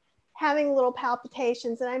like having little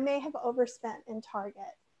palpitations, and I may have overspent in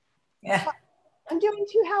Target. Yeah. But I'm doing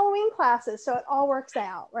 2 Halloween classes, so it all works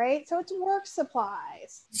out, right? So it's work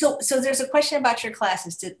supplies. So there's a question about your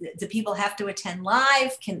classes. Do people have to attend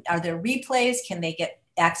live? Are there replays? Can they get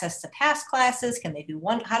access to past classes? Can they do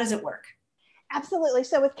one? How does it work? Absolutely.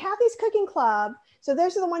 So with Kathy's Cooking Club, so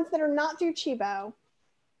those are the ones that are not through Chibo.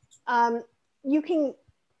 You can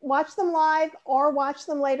watch them live or watch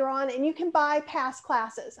them later on, and you can buy past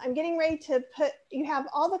classes. I'm getting ready to you have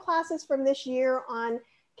all the classes from this year on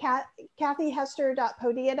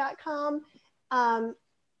kathyhester.podia.com.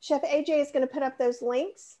 Chef AJ is going to put up those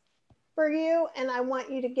links for you, and I want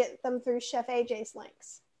you to get them through Chef AJ's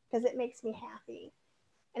links because it makes me happy.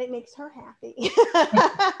 And it makes her happy.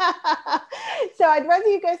 So I'd rather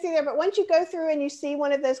you go through there, but once you go through and you see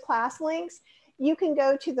one of those class links, you can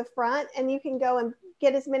go to the front and you can go and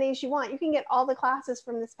get as many as you want. You can get all the classes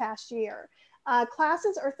from this past year.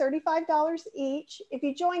 Classes are $35 each. If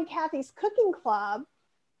you join Kathy's Cooking Club,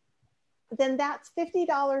 then that's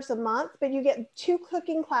 $50 a month, but you get 2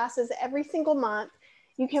 cooking classes every single month.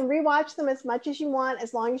 You can rewatch them as much as you want,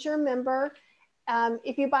 as long as you're a member.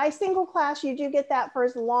 If you buy single class, you do get that for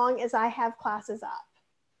as long as I have classes up.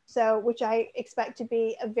 So, which I expect to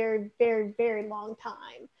be a very, very, very long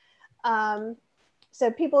time.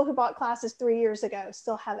 So people who bought classes 3 years ago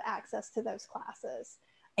still have access to those classes.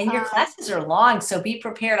 And your classes are long, so be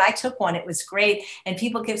prepared. I took one, it was great. And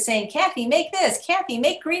people kept saying, Kathy, make this, Kathy,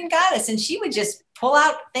 make Green Goddess. And she would just pull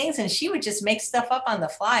out things and she would just make stuff up on the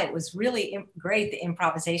fly. It was really great, the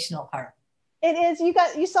improvisational part. It is.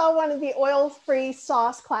 You saw one of the oil-free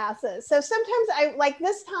sauce classes. So sometimes I like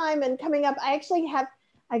this time and coming up,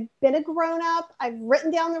 I've been a grown-up. I've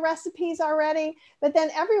written down the recipes already, but then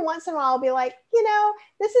every once in a while I'll be like,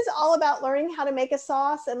 this is all about learning how to make a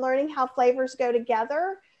sauce and learning how flavors go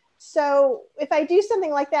together. So if I do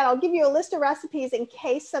something like that, I'll give you a list of recipes in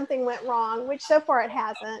case something went wrong, which so far it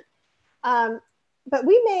hasn't. But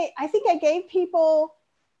I think I gave people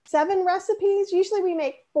 7 recipes. Usually we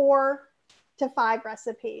make 4 to 5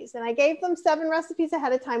 recipes. And I gave them 7 recipes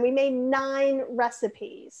ahead of time. We made 9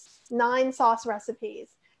 sauce recipes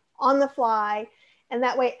on the fly. And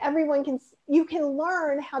that way you can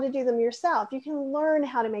learn how to do them yourself. You can learn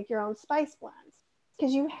how to make your own spice blends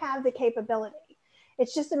because you have the capability.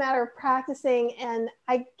 It's just a matter of practicing, and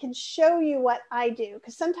I can show you what I do.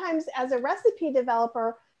 Because sometimes as a recipe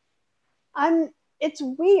developer, it's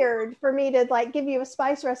weird for me to like give you a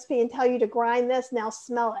spice recipe and tell you to grind this, now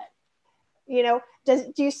smell it. do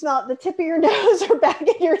you smell at the tip of your nose or back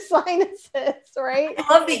in your sinuses, right?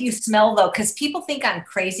 I love that you smell though, because people think I'm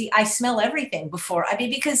crazy. I smell everything before. I mean,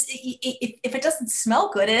 because if it doesn't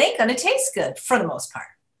smell good, it ain't going to taste good for the most part.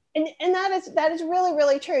 And that is really,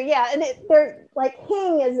 really true. Yeah. And they're like,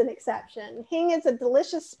 hing is an exception. Hing is a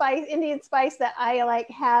delicious spice, Indian spice that I like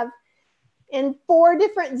have in 4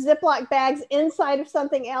 different Ziploc bags inside of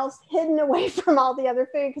something else, hidden away from all the other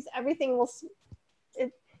food, because everything will,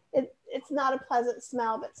 it's not a pleasant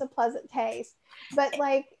smell, but it's a pleasant taste. But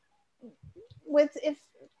like if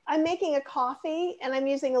I'm making a coffee and I'm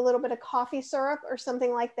using a little bit of coffee syrup or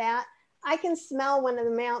something like that, I can smell when the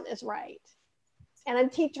amount is right. And I'm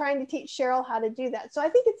trying to teach Cheryl how to do that. So I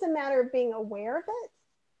think it's a matter of being aware of it.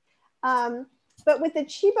 But with the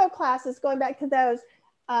cheapo classes, going back to those,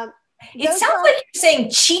 it sounds like you're saying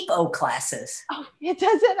cheapo classes. Oh, it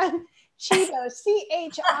doesn't. Chibo,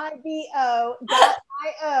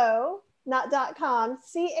 CHIBO.io, not .com,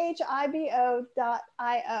 CHIBO.io.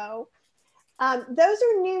 Those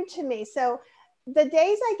are new to me. So the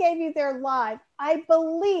days I gave you there live, I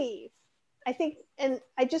think, and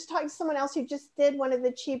I just talked to someone else who just did one of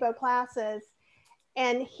the Chibo classes,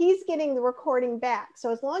 and he's getting the recording back.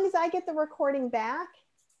 So as long as I get the recording back,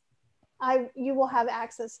 you will have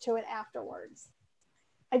access to it afterwards.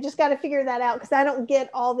 I just got to figure that out because I don't get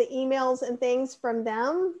all the emails and things from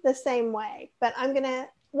them the same way, but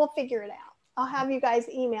we'll figure it out. I'll have you guys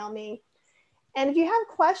email me. And if you have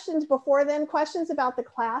questions before then, questions about the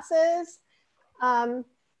classes,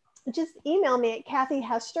 just email me at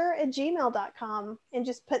kathyhester@gmail.com and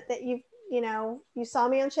just put that you saw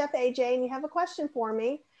me on Chef AJ and you have a question for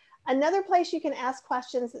me. Another place you can ask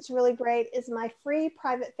questions that's really great is my free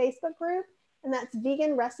private Facebook group, and that's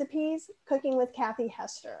Vegan Recipes Cooking with Kathy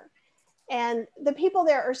Hester. And the people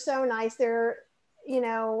there are so nice. They're,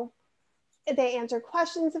 they answer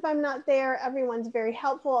questions if I'm not there. Everyone's very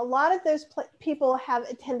helpful. A lot of those people have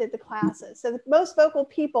attended the classes. So the most vocal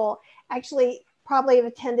people actually probably have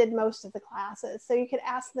attended most of the classes. So you could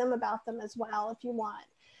ask them about them as well if you want.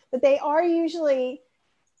 But they are usually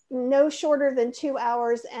no shorter than 2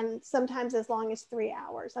 hours and sometimes as long as 3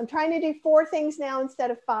 hours. I'm trying to do 4 things now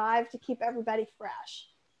instead of 5 to keep everybody fresh.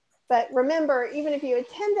 But remember, even if you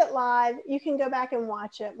attend it live, you can go back and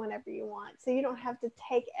watch it whenever you want. So you don't have to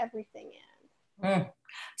take everything in.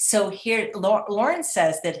 So here, Lauren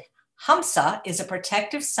says that Hamsa is a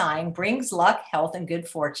protective sign, brings luck, health, and good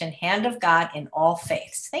fortune, hand of God in all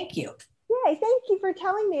faiths. Thank you. Yay, thank you for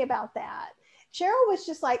telling me about that. Cheryl was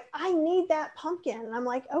just like, I need that pumpkin. And I'm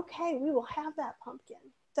like, okay, we will have that pumpkin.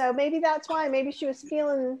 So maybe that's why, maybe she was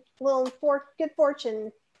feeling a little good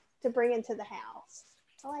fortune to bring into the house.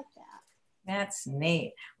 I like that. That's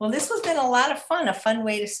neat. Well, this has been a lot of fun, a fun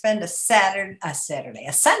way to spend a Sunday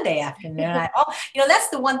afternoon. That's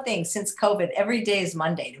the one thing since COVID, every day is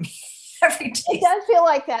Monday to me. Every day. It does feel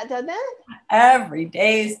like that, doesn't it? Every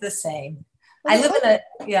day is the same.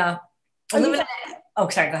 Oh,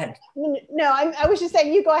 sorry, go ahead. No, I was just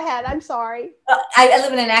saying, you go ahead. I'm sorry. I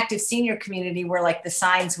live in an active senior community where like the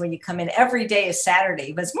signs when you come in, every day is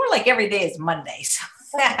Saturday, but it's more like every day is Monday. So.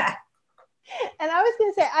 And I was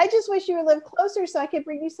going to say, I just wish you would live closer so I could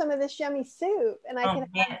bring you some of this yummy soup and I could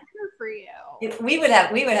have dinner for you. We would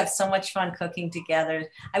have so much fun cooking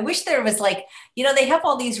together. I wish there was like, they have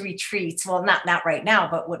all these retreats. Well, not right now,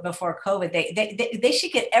 but before COVID, they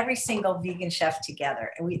should get every single vegan chef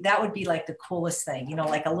together. And that would be like the coolest thing,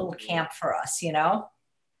 like a little camp for us, That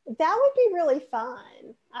would be really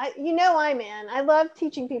fun. I'm in. I love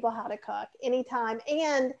teaching people how to cook anytime.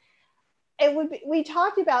 And we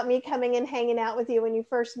talked about me coming and hanging out with you when you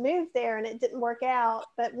first moved there and it didn't work out.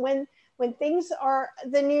 But when things are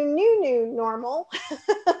the new normal,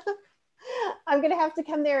 I'm going to have to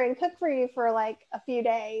come there and cook for you for like a few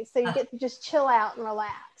days. So you get to just chill out and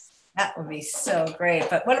relax. That would be so great.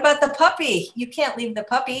 But what about the puppy? You can't leave the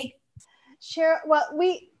puppy. Sure. Well,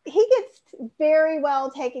 he gets very well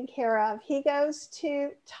taken care of. He goes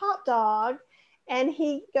to Top Dog and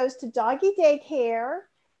he goes to doggy daycare.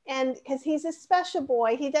 And because he's a special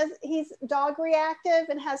boy, he's dog reactive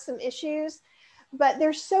and has some issues, but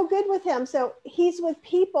they're so good with him. So he's with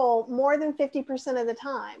people more than 50% of the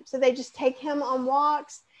time. So they just take him on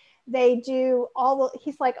walks. They do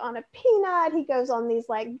he's like on a peanut. He goes on these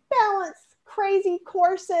like balance crazy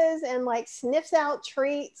courses and like sniffs out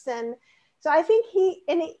treats. And so I think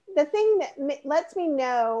the thing that lets me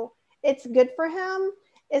know it's good for him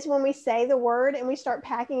is when we say the word and we start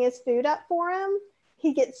packing his food up for him.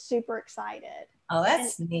 He gets super excited. Oh,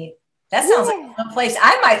 that's neat. That sounds like some place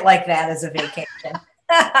I might like that as a vacation.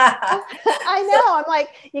 I know. I'm like,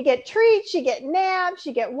 you get treats, you get naps,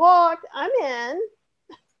 you get walked. I'm in.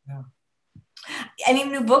 Yeah. Any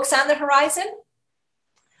new books on the horizon?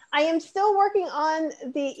 I am still working on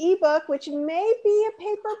the ebook, which may be a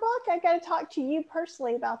paper book. I got to talk to you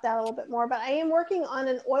personally about that a little bit more, but I am working on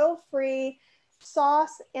an oil-free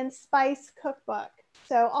sauce and spice cookbook.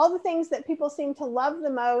 So all the things that people seem to love the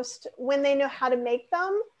most when they know how to make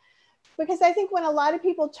them. Because I think when a lot of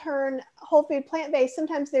people turn whole food plant-based,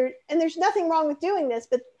 sometimes there's nothing wrong with doing this,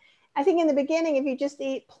 but I think in the beginning, if you just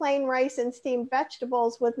eat plain rice and steamed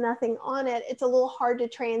vegetables with nothing on it, it's a little hard to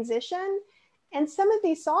transition. And some of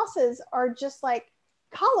these sauces are just like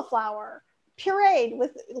cauliflower pureed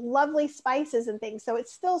with lovely spices and things. So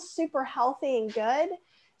it's still super healthy and good.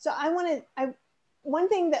 So one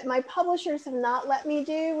thing that my publishers have not let me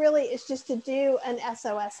do really is just to do an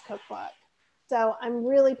SOS cookbook. So I'm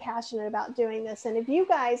really passionate about doing this. And if you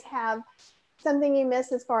guys have something you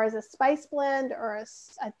miss as far as a spice blend or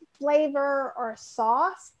a flavor or a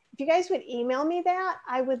sauce, if you guys would email me that,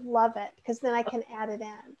 I would love it, because then I can add it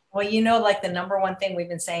in. Well, you know, like the number one thing we've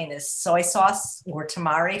been saying is soy sauce or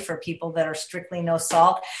tamari for people that are strictly no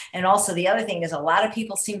salt. And also the other thing is a lot of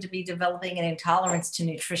people seem to be developing an intolerance to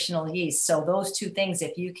nutritional yeast. So those two things,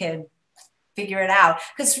 if you can figure it out,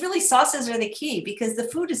 because really sauces are the key, because the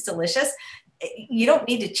food is delicious. You don't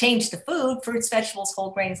need to change the food, fruits, vegetables,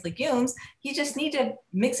 whole grains, legumes. You just need to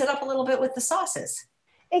mix it up a little bit with the sauces.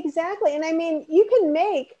 Exactly. And I mean, you can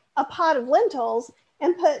make a pot of lentils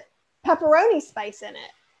and put pepperoni spice in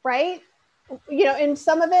it, right? You know, in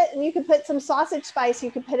some of it, and you could put some sausage spice,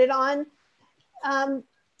 you could put it on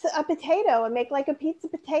a potato and make like a pizza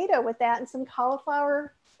potato with that and some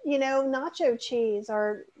cauliflower, you know, nacho cheese,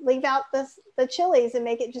 or leave out the chilies and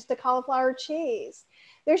make it just a cauliflower cheese.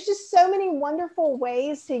 There's just so many wonderful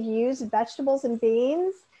ways to use vegetables and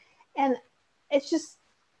beans. And it's just,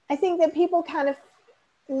 I think that people kind of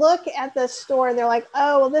look at the store and they're like,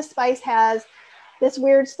 oh, well, this spice has this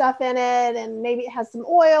weird stuff in it, and maybe it has some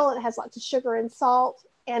oil and it has lots of sugar and salt.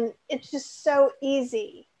 And it's just so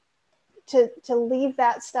easy to leave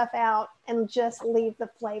that stuff out and just leave the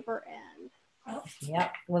flavor in. Oh, yeah.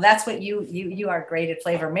 Well, that's what you are great at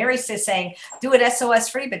flavor. Mary's just saying, do it SOS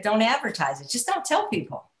free, but don't advertise it. Just don't tell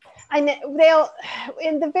people. I know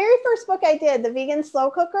in the very first book I did, the vegan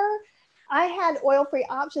slow cooker, I had oil-free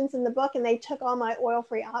options in the book, and they took all my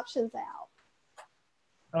oil-free options out.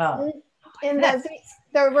 Wow. In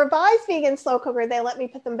the revised vegan slow cooker, they let me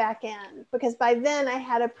put them back in, because by then I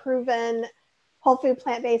had a proven whole food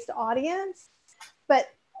plant-based audience. But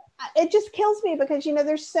it just kills me because, you know,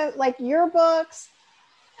 there's so, like your books,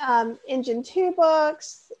 Engine 2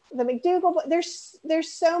 books, the McDougall book,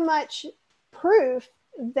 there's so much proof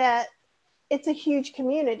that it's a huge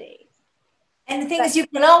community. And the thing is, you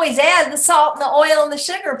can always add the salt and the oil and the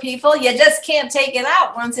sugar, people. You just can't take it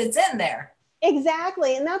out once it's in there.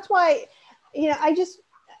 Exactly. And that's why, you know, I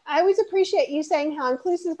always appreciate you saying how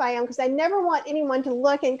inclusive I am, because I never want anyone to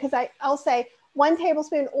look in, because I'll say 1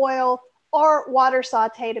 tablespoon oil or water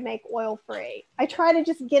saute to make oil free. I try to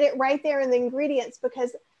just get it right there in the ingredients,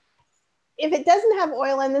 because if it doesn't have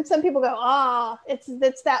oil in, then some people go, oh,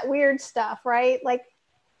 it's that weird stuff, right? Like,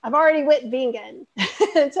 I've already went vegan.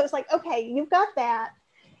 And so it's like, okay, you've got that.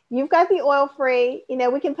 You've got the oil free, you know,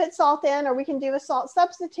 we can put salt in, or we can do a salt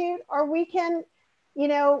substitute, or we can, you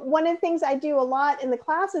know, one of the things I do a lot in the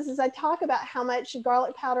classes is I talk about how much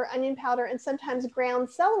garlic powder, onion powder, and sometimes ground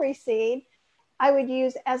celery seed I would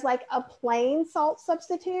use as like a plain salt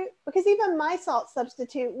substitute, because even my salt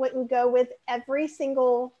substitute wouldn't go with every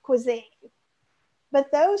single cuisine.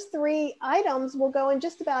 But those 3 items will go in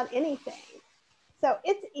just about anything. So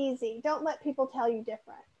it's easy. Don't let people tell you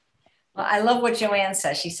different. Well, I love what Joanne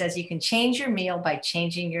says. She says, you can change your meal by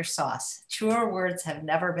changing your sauce. Truer words have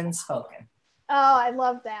never been spoken. Oh, I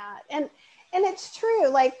love that. And it's true.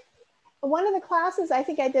 Like, one of the classes I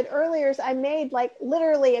think I did earlier is I made like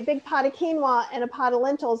literally a big pot of quinoa and a pot of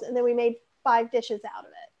lentils, and then we made 5 dishes out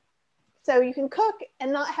of it. So you can cook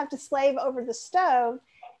and not have to slave over the stove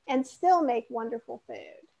and still make wonderful food.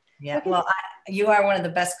 Yeah, well, you are one of the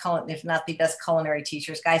best, if not the best, culinary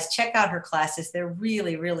teachers. Guys, check out her classes. They're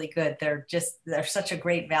really, really good. They're such a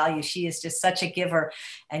great value. She is just such a giver.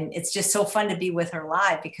 And it's just so fun to be with her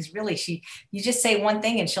live, because really you just say one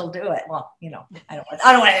thing and she'll do it. Well, you know, I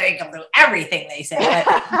don't want to make them do everything they say. But,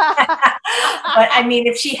 but I mean,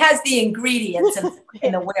 if she has the ingredients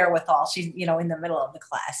and the wherewithal, she's, you know, in the middle of the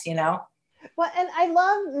class, you know? Well, and I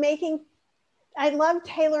love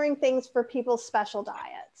tailoring things for people's special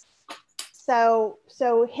diets.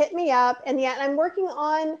 So hit me up. And yet I'm working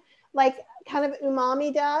on like kind of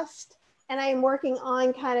umami dust, and I am working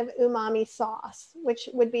on kind of umami sauce, which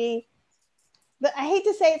would be But I hate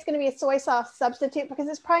to say it's going to be a soy sauce substitute because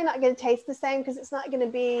it's probably not going to taste the same because it's not going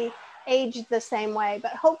to be aged the same way.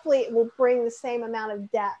 But hopefully it will bring the same amount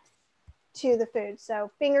of depth to the food. So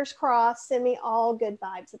fingers crossed, send me all good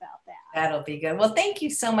vibes about that. That'll be good. Well, thank you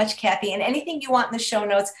so much, Kathy. And anything you want in the show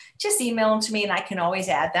notes, just email them to me and I can always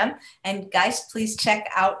add them. And guys, please check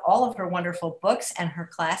out all of her wonderful books and her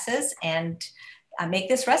classes and make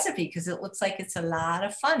this recipe because it looks like it's a lot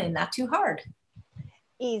of fun and not too hard.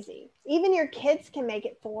 Easy. Even your kids can make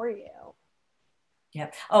it for you.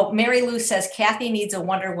 Yeah. Oh, Mary Lou says Kathy needs a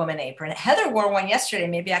Wonder Woman apron. Heather wore one yesterday.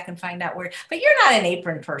 Maybe I can find out where. But you're not an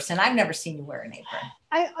apron person. I've never seen you wear an apron.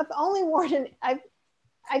 I've only worn an.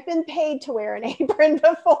 I've been paid to wear an apron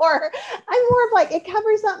before. I'm more of like it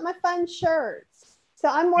covers up my fun shirts. So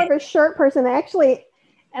I'm more of a shirt person. And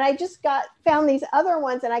I just found these other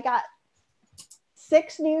ones, and I got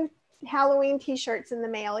 6 new Halloween t-shirts in the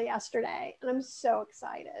mail yesterday, and I'm so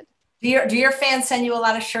excited. Do your fans send you a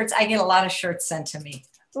lot of shirts? I get a lot of shirts sent to me.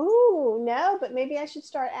 Ooh, no, but maybe I should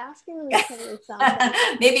start asking them to send me something.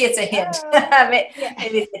 Maybe it's a hint.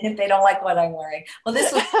 Maybe it's a hint they don't like what I'm wearing. Well,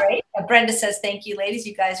 this was great. Brenda says, thank you, ladies.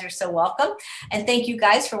 You guys are so welcome. And thank you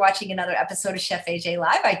guys for watching another episode of Chef AJ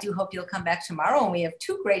Live. I do hope you'll come back tomorrow, and we have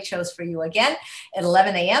 2 great shows for you again. At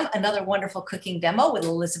 11 a.m., another wonderful cooking demo with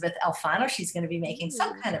Elizabeth Alfano. She's going to be making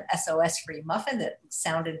some kind of SOS-free muffin that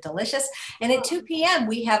sounded delicious. And at 2 p.m.,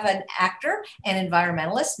 we have an actor and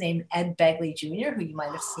environmentalist named Ed Begley Jr., who you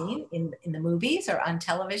might have seen in the movies or on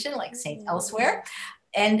television like Saint Elsewhere.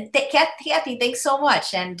 And Kathy, thanks so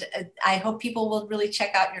much. And I hope people will really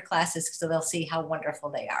check out your classes so they'll see how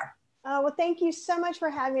wonderful they are. Oh, well, thank you so much for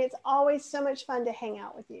having me. It's always so much fun to hang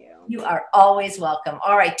out with you. You are always welcome.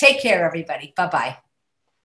 All right. Take care, everybody. Bye-bye.